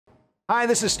Hi,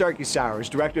 this is Starkey Sowers,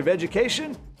 Director of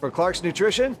Education for Clark's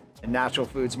Nutrition and Natural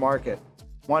Foods Market. I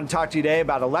want to talk to you today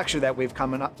about a lecture that we've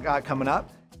coming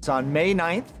up. It's on May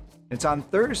 9th, it's on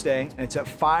Thursday, and it's at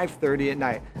 5:30 at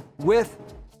night with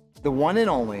the one and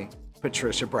only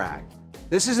Patricia Braggs.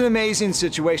 This is an amazing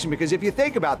situation because if you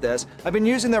think about this, I've been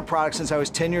using their products since I was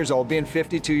 10 years old, being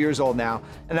 52 years old now.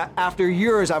 And after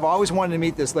years, I've always wanted to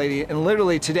meet this lady. And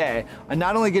literally today, I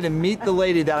not only get to meet the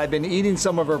lady that I've been eating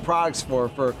some of her products for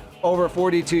over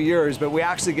 42 years, but we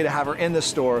actually get to have her in the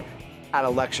store at a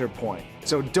lecture point.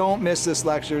 So don't miss this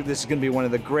lecture. This is going to be one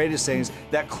of the greatest things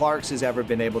that Clark's has ever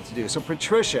been able to do. So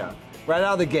Patricia, right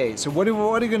out of the gate, so what are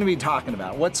we going to be talking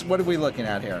about? What are we looking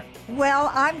at here? Well,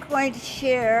 I'm going to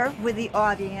share with the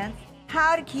audience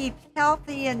how to keep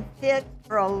healthy and fit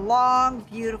for a long,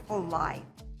 beautiful life.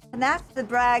 And that's the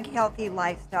Bragg Healthy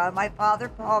Lifestyle. My father,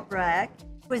 Paul Bragg,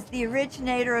 was the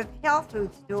originator of health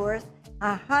food stores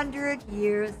 100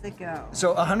 years ago.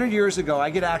 So 100 years ago,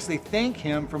 I get to actually thank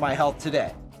him for my health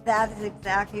today. That is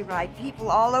exactly right. People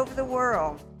all over the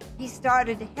world. He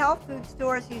started health food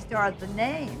stores. He started the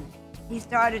name. He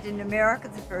started in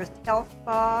America the first health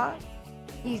spa.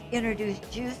 He introduced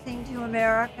juicing to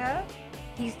America.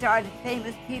 He started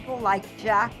famous people like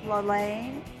Jack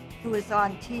LaLanne, who was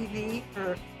on TV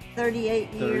for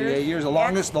 38 years. 38 years,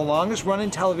 the longest running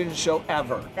television show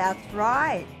ever. That's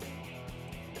right.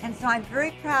 And so I'm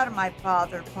very proud of my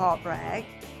father, Paul Bragg,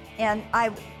 and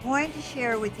I'm going to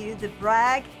share with you the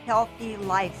Bragg Healthy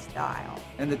Lifestyle.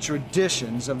 And the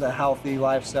traditions of the healthy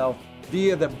lifestyle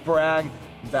via the Bragg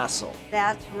vessel.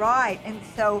 That's right. And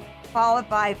so followed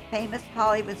by famous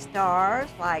Hollywood stars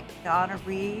like Donna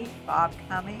Reed, Bob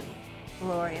Cummings,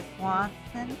 Gloria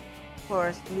Swanson,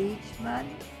 Cloris Leachman,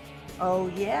 oh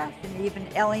yes, and even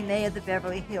Ellie Mae of the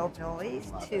Beverly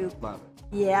Hillbillies. Love it.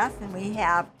 Yes, and we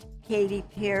have Katy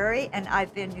Perry, and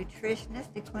I've been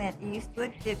nutritionist to Clint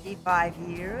Eastwood 55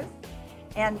 years.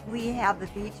 And we have the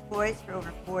Beach Boys for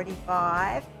over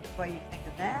 45. What do you think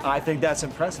of that? I think that's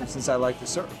impressive since I like to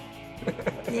surf.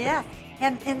 Yeah,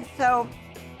 and so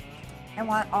I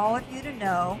want all of you to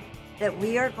know that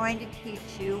we are going to teach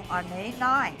you on May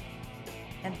 9th,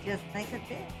 and just think of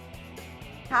this,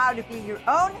 how to be your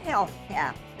own health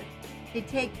captain, to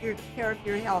take care of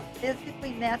your health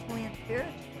physically, mentally, and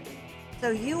spiritually. So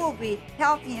you will be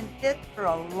healthy and fit for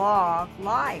a long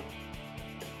life.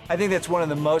 I think that's one of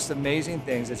the most amazing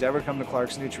things that's ever come to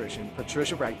Clark's Nutrition.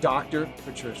 Patricia Braggs, Dr.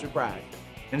 Patricia Braggs.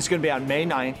 And it's going to be on May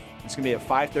 9th. It's going to be at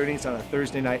 5:30. It's on a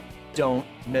Thursday night. Don't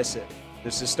miss it.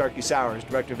 This is Starkey Sowers,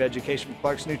 Director of Education for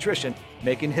Clark's Nutrition,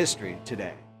 making history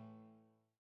today.